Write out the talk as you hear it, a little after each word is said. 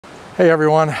Hey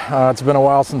everyone, it's been a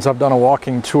while since I've done a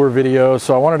walking tour video,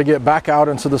 so I wanted to get back out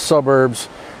into the suburbs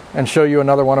and show you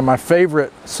another one of my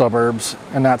favorite suburbs,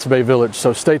 and that's Bay Village,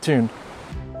 so stay tuned.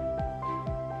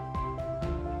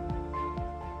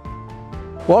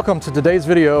 Welcome to today's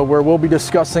video where we'll be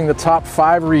discussing the top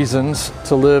 5 reasons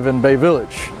to live in Bay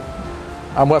Village.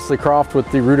 I'm Wesley Croft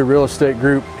with the Realtor Real Estate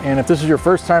Group, and if this is your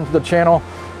first time to the channel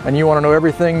and you want to know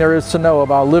everything there is to know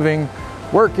about living,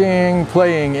 working,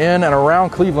 playing in and around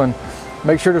Cleveland,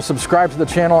 make sure to subscribe to the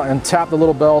channel and tap the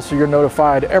little bell so you're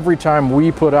notified every time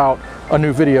we put out a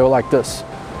new video like this.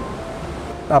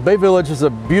 Now, Bay Village is a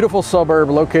beautiful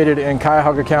suburb located in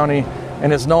Cuyahoga County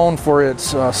and is known for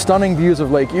its stunning views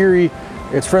of Lake Erie,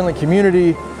 its friendly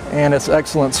community, and its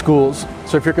excellent schools.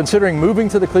 So if you're considering moving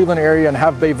to the Cleveland area and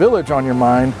have Bay Village on your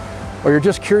mind, or you're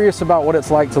just curious about what it's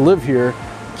like to live here,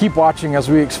 keep watching as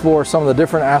we explore some of the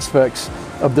different aspects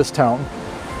of this town.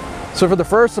 So for the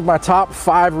first of my top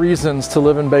 5 reasons to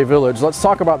live in Bay Village, let's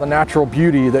talk about the natural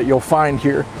beauty that you'll find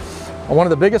here. And one of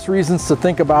the biggest reasons to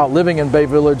think about living in Bay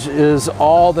Village is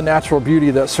all the natural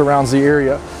beauty that surrounds the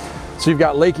area. So you've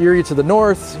got Lake Erie to the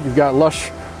north, you've got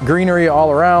lush greenery all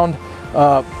around.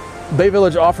 Bay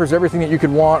Village offers everything that you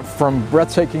could want, from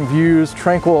breathtaking views,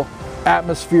 tranquil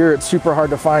atmosphere. It's super hard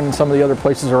to find in some of the other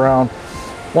places around.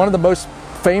 One of the most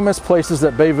famous places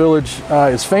that Bay Village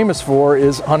is famous for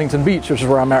is Huntington Beach, which is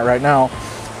where I'm at right now.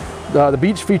 The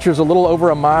beach features a little over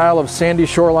a mile of sandy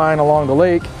shoreline along the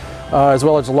lake, as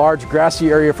well as a large grassy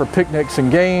area for picnics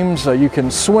and games. You can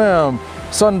swim,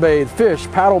 sunbathe, fish,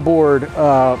 paddleboard,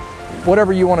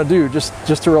 whatever you want to do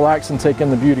just to relax and take in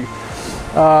the beauty.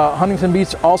 Huntington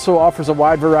Beach also offers a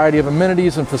wide variety of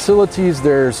amenities and facilities.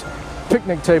 There's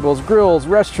picnic tables, grills,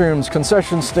 restrooms,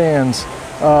 concession stands.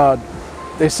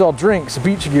 They sell drinks,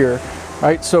 beach gear,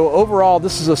 right? So overall,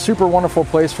 this is a super wonderful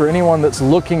place for anyone that's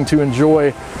looking to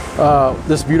enjoy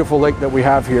this beautiful lake that we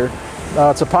have here.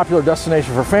 It's a popular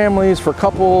destination for families, for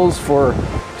couples, for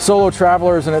solo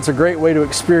travelers, and it's a great way to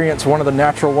experience one of the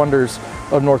natural wonders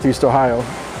of Northeast Ohio.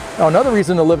 Now, another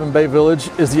reason to live in Bay Village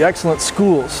is the excellent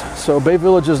schools. So Bay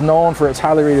Village is known for its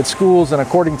highly rated schools, and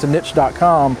according to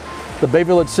niche.com, the Bay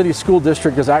Village City School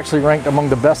District is actually ranked among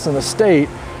the best in the state,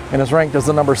 and is ranked as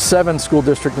the number 7 school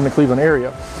district in the Cleveland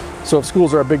area. So if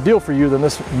schools are a big deal for you, then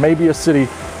this may be a city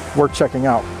worth checking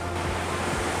out.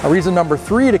 Now, reason number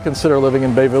 3 to consider living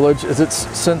in Bay Village is its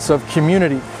sense of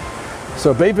community.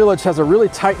 So Bay Village has a really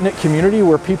tight-knit community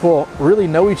where people really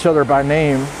know each other by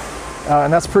name,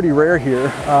 and that's pretty rare here.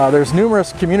 There's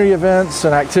numerous community events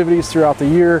and activities throughout the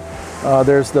year.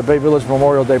 There's the Bay Village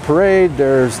Memorial Day Parade,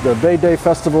 there's the Bay Day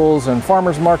Festivals and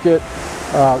Farmers Market.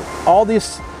 All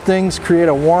these things create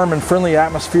a warm and friendly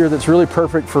atmosphere that's really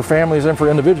perfect for families and for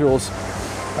individuals.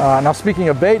 Now, speaking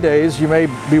of Bay Days, you may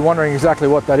be wondering exactly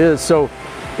what that is. So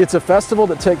it's a festival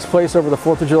that takes place over the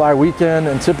 4th of July weekend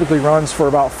and typically runs for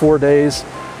about 4 days.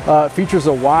 It features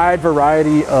a wide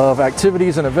variety of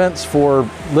activities and events for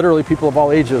literally people of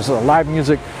all ages. Live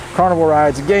music, carnival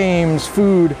rides, games,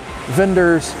 food,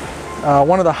 vendors.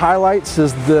 One of the highlights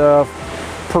is the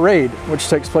parade, which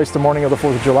takes place the morning of the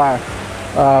 4th of July.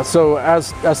 So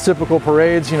as typical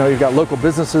parades, you know, you've got local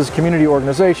businesses, community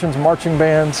organizations, marching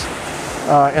bands,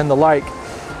 and the like.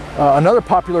 Another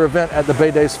popular event at the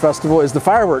Bay Days Festival is the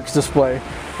fireworks display,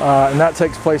 and that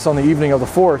takes place on the evening of the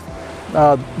 4th.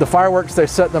 The fireworks, they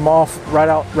set them off right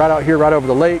out here, right over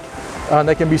the lake, and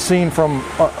they can be seen from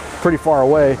pretty far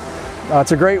away.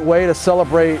 It's a great way to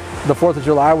celebrate the 4th of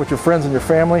July with your friends and your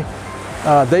family.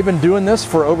 They've been doing this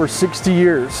for over 60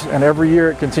 years, and every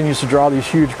year it continues to draw these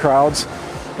huge crowds.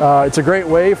 It's a great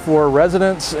way for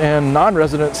residents and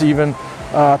non-residents even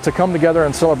to come together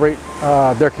and celebrate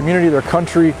their community, their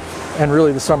country, and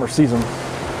really the summer season.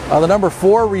 The number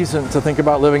 4 reason to think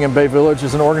about living in Bay Village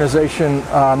is an organization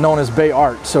known as Bay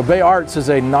Arts. So Bay Arts is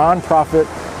a nonprofit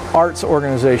arts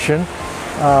organization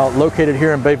located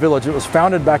here in Bay Village. It was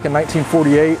founded back in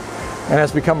 1948 and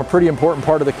has become a pretty important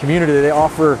part of the community. They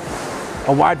offer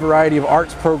a wide variety of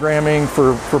arts programming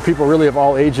for people really of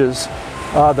all ages.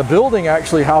 The building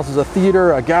actually houses a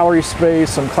theater, a gallery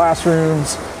space, some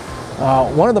classrooms.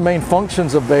 One of the main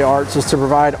functions of Bay Arts is to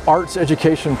provide arts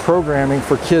education programming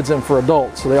for kids and for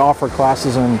adults. So they offer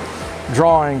classes in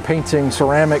drawing, painting,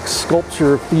 ceramics,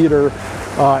 sculpture, theater,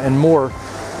 and more.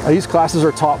 These classes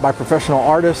are taught by professional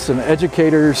artists and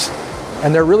educators,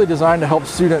 and they're really designed to help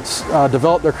students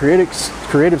develop their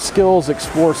creative skills,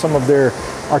 explore some of their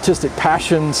artistic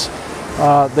passions.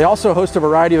 They also host a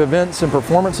variety of events and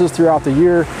performances throughout the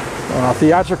year,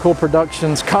 theatrical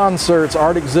productions, concerts,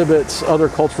 art exhibits, other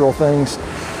cultural things.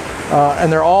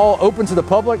 And they're all open to the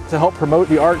public to help promote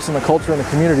the arts and the culture in the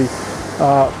community.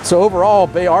 So overall,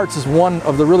 Bay Arts is one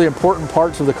of the really important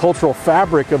parts of the cultural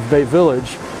fabric of Bay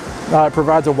Village. It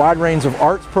provides a wide range of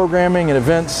arts programming and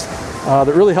events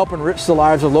that really help enrich the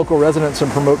lives of local residents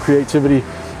and promote creativity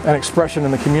and expression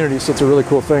in the community, so it's a really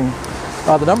cool thing.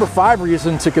 The number 5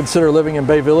 reason to consider living in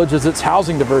Bay Village is its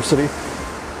housing diversity.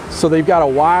 So they've got a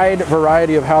wide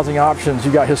variety of housing options.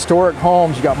 You've got historic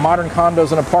homes, you've got modern condos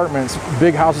and apartments,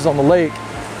 big houses on the lake.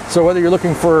 So whether you're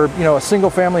looking for, a single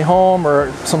family home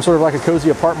or some sort of like a cozy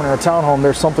apartment or a townhome,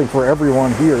 there's something for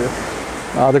everyone here.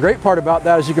 The great part about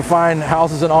that is you can find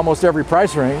houses in almost every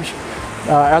price range.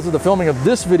 As of the filming of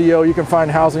this video, you can find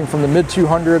housing from the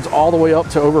mid-200s all the way up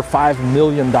to over $5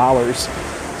 million.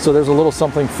 So there's a little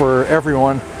something for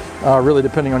everyone, really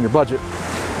depending on your budget.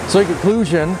 So in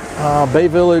conclusion, Bay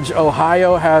Village,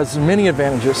 Ohio has many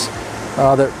advantages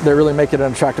that really make it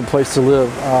an attractive place to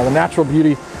live. The natural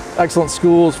beauty, excellent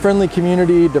schools, friendly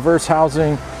community, diverse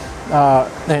housing,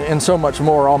 and so much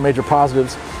more, all major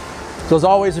positives. So as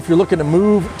always, if you're looking to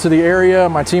move to the area,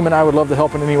 my team and I would love to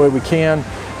help in any way we can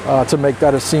to make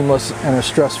that as seamless and as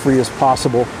stress-free as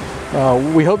possible.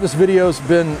 We hope this video has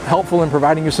been helpful in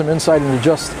providing you some insight into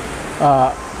just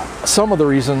some of the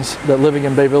reasons that living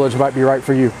in Bay Village might be right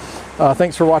for you.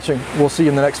 Thanks for watching. We'll see you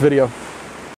in the next video.